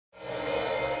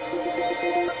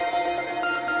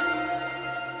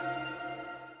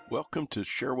Welcome to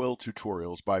Cherwell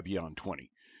Tutorials by Beyond20.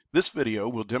 This video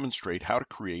will demonstrate how to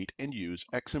create and use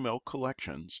XML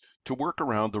collections to work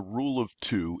around the rule of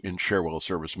two in Cherwell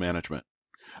Service Management.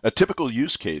 A typical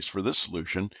use case for this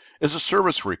solution is a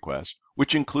service request,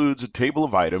 which includes a table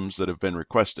of items that have been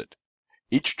requested.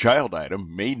 Each child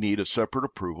item may need a separate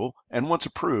approval, and once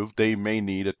approved, they may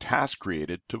need a task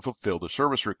created to fulfill the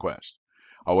service request.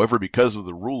 However, because of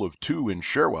the rule of two in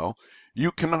Cherwell,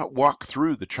 you cannot walk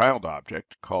through the child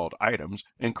object called items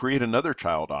and create another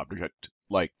child object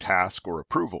like task or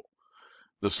approval.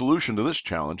 The solution to this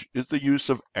challenge is the use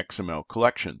of XML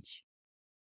collections.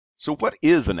 So what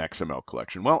is an XML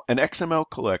collection? Well, an XML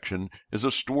collection is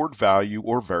a stored value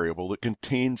or variable that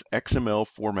contains XML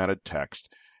formatted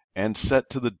text and set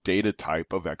to the data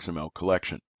type of XML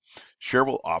collection.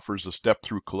 Cherwell offers a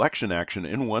step-through collection action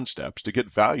in one steps to get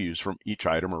values from each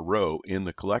item or row in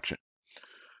the collection.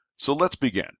 So let's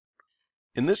begin.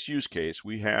 In this use case,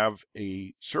 we have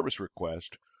a service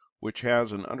request which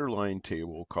has an underlying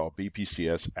table called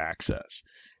BPCS access.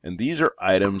 And these are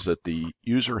items that the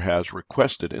user has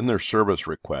requested in their service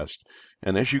request.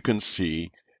 And as you can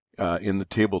see in the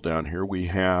table down here, we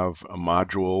have a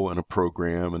module and a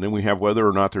program, and then we have whether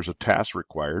or not there's a task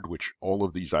required, which all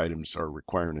of these items are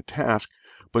requiring a task,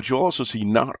 but you'll also see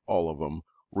not all of them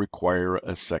require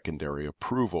a secondary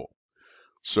approval.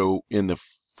 So in the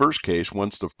first case,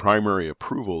 once the primary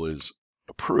approval is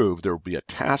approved, there will be a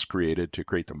task created to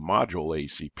create the module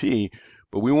ACP,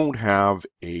 but we won't have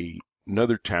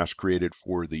another task created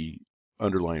for the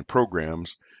underlying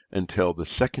programs until the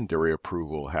secondary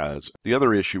approval has. The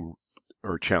other issue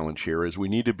or challenge here is we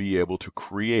need to be able to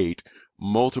create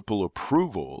multiple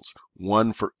approvals,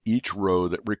 one for each row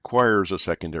that requires a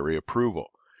secondary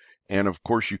approval. And of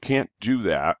course, you can't do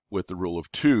that with the rule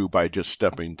of two by just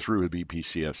stepping through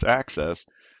BPCS access,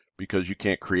 because you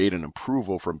can't create an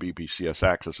approval from BPCS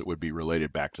access that would be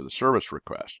related back to the service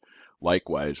request.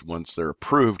 Likewise, once they're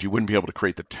approved, you wouldn't be able to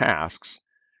create the tasks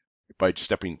by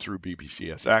stepping through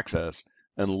BPCS access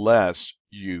unless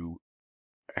you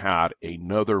had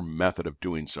another method of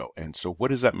doing so. And so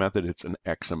what is that method? It's an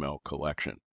XML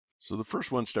collection. So the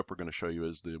first one step we're going to show you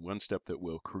is the one step that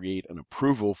will create an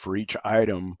approval for each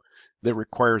item that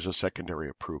requires a secondary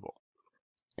approval.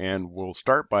 And we'll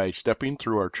start by stepping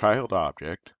through our child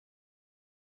object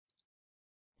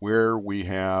where we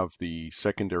have the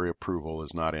secondary approval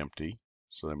is not empty.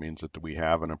 So that means that we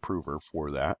have an approver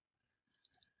for that.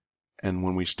 And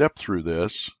when we step through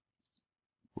this,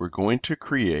 we're going to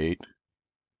create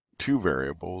two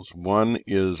variables. One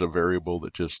is a variable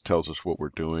that just tells us what we're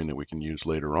doing that we can use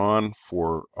later on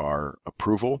for our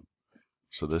approval.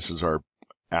 So this is our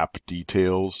app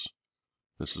details.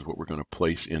 This is what we're going to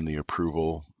place in the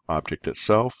approval object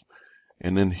itself.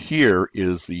 And then here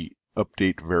is the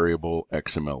update variable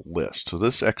XML list. So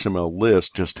this XML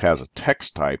list just has a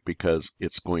text type because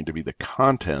it's going to be the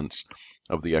contents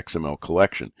of the XML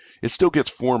collection. It still gets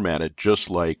formatted just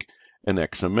like an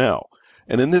XML.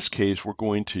 And in this case, we're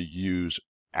going to use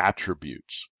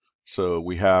attributes. So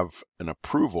we have an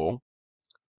approval,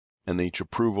 and each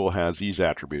approval has these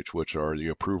attributes, which are the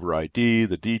approver ID,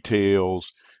 the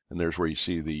details, and there's where you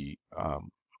see the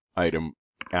item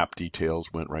app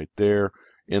details went right there.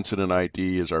 Incident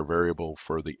ID is our variable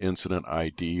for the incident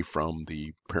ID from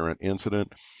the parent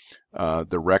incident.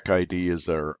 The rec ID is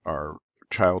our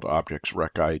child object's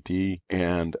rec ID,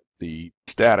 and the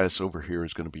status over here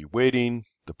is going to be waiting.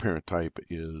 The parent type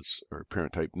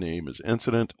name is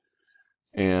incident,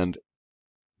 and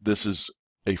this is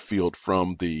a field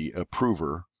from the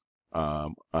approver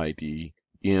ID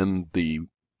in the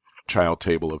child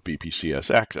table of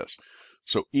BPCS access.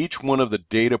 So each one of the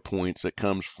data points that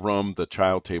comes from the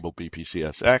child table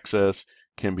BPCS access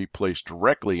can be placed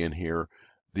directly in here.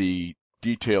 The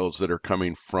details that are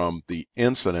coming from the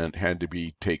incident had to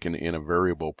be taken in a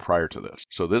variable prior to this.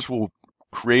 So this will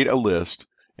create a list,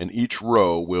 and each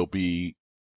row will be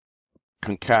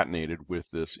concatenated with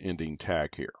this ending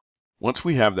tag here. Once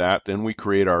we have that, then we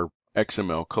create our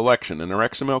XML collection. And our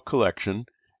XML collection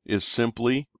is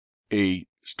simply a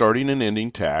starting and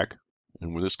ending tag,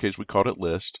 and in this case we called it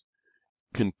list.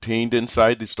 Contained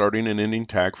inside the starting and ending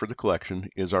tag for the collection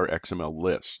is our XML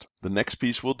list. The next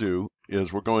piece we'll do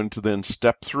is we're going to then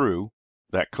step through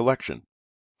that collection.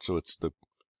 So it's the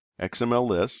XML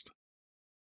list,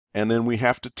 and then we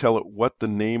have to tell it what the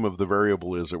name of the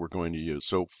variable is that we're going to use.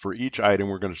 So for each item,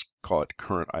 we're going to call it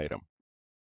current item.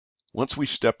 Once we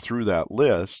step through that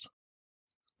list,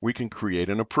 we can create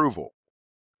an approval.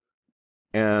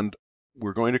 And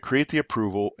we're going to create the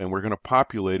approval, and we're going to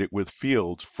populate it with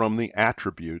fields from the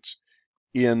attributes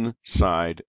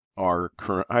inside our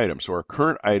current item. So our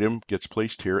current item gets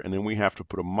placed here, and then we have to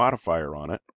put a modifier on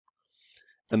it.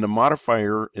 And the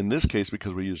modifier, in this case,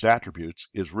 because we use attributes,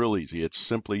 is real easy. It's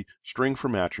simply string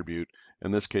from attribute.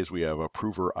 In this case, we have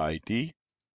approver ID.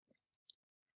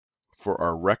 For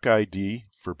our rec ID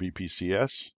for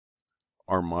BPCS,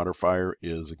 our modifier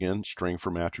is, again, string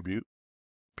from attribute,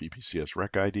 BPCS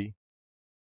rec ID.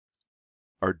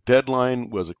 Our deadline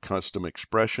was a custom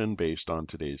expression based on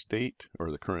today's date,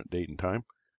 or the current date and time.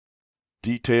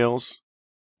 Details,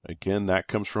 again, that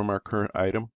comes from our current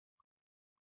item.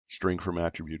 String from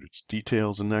attribute, it's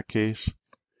details in that case.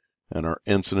 And our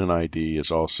incident ID is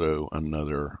also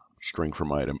another string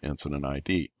from item, incident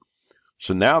ID.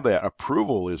 So now that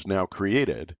approval is now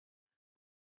created,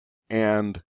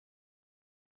 and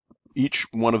each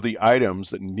one of the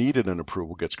items that needed an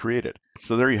approval gets created.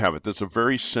 So there you have it. That's a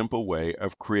very simple way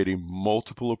of creating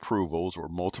multiple approvals or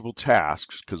multiple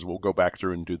tasks, because we'll go back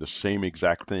through and do the same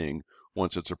exact thing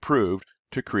once it's approved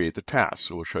to create the task.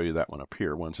 So we'll show you that one up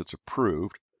here. Once it's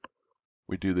approved,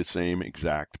 we do the same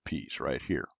exact piece right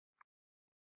here.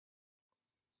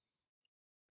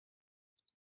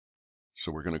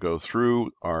 So we're going to go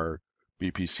through our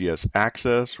BPCS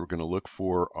access. We're going to look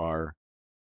for our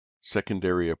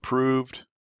secondary approved,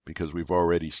 because we've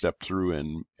already stepped through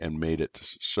and made it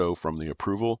so from the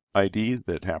approval ID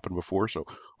that happened before. So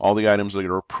all the items that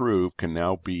are approved can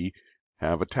now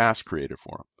have a task created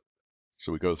for them.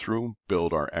 So we go through,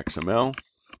 build our XML.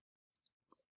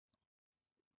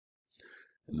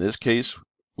 In this case,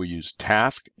 we use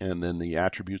task and then the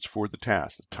attributes for the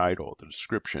task, the title, the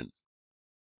description,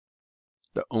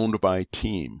 the owned by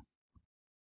team.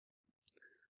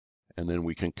 And then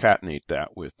we concatenate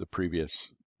that with the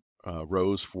previous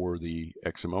rows for the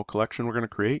XML collection we're going to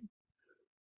create.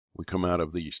 We come out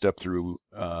of the step through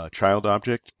child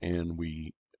object and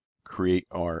we create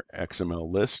our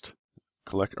XML list,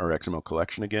 our XML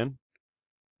collection again.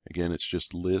 Again, it's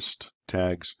just list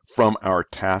tags from our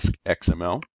task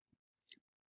XML.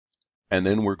 And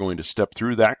then we're going to step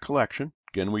through that collection.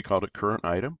 Again, we called it current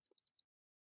item.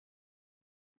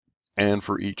 And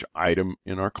for each item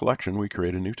in our collection, we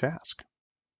create a new task.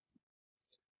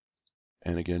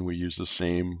 And again, we use the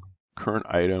same current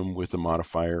item with the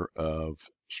modifier of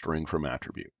string from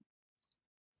attribute.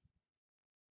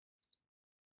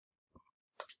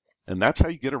 And that's how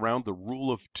you get around the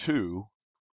rule of 2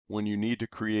 when you need to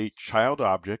create child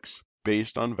objects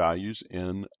based on values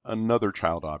in another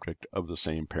child object of the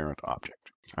same parent object.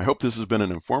 I hope this has been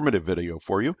an informative video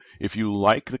for you. If you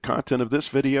like the content of this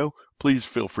video, please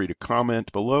feel free to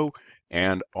comment below,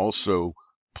 and also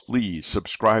please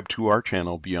subscribe to our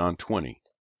channel Beyond 20.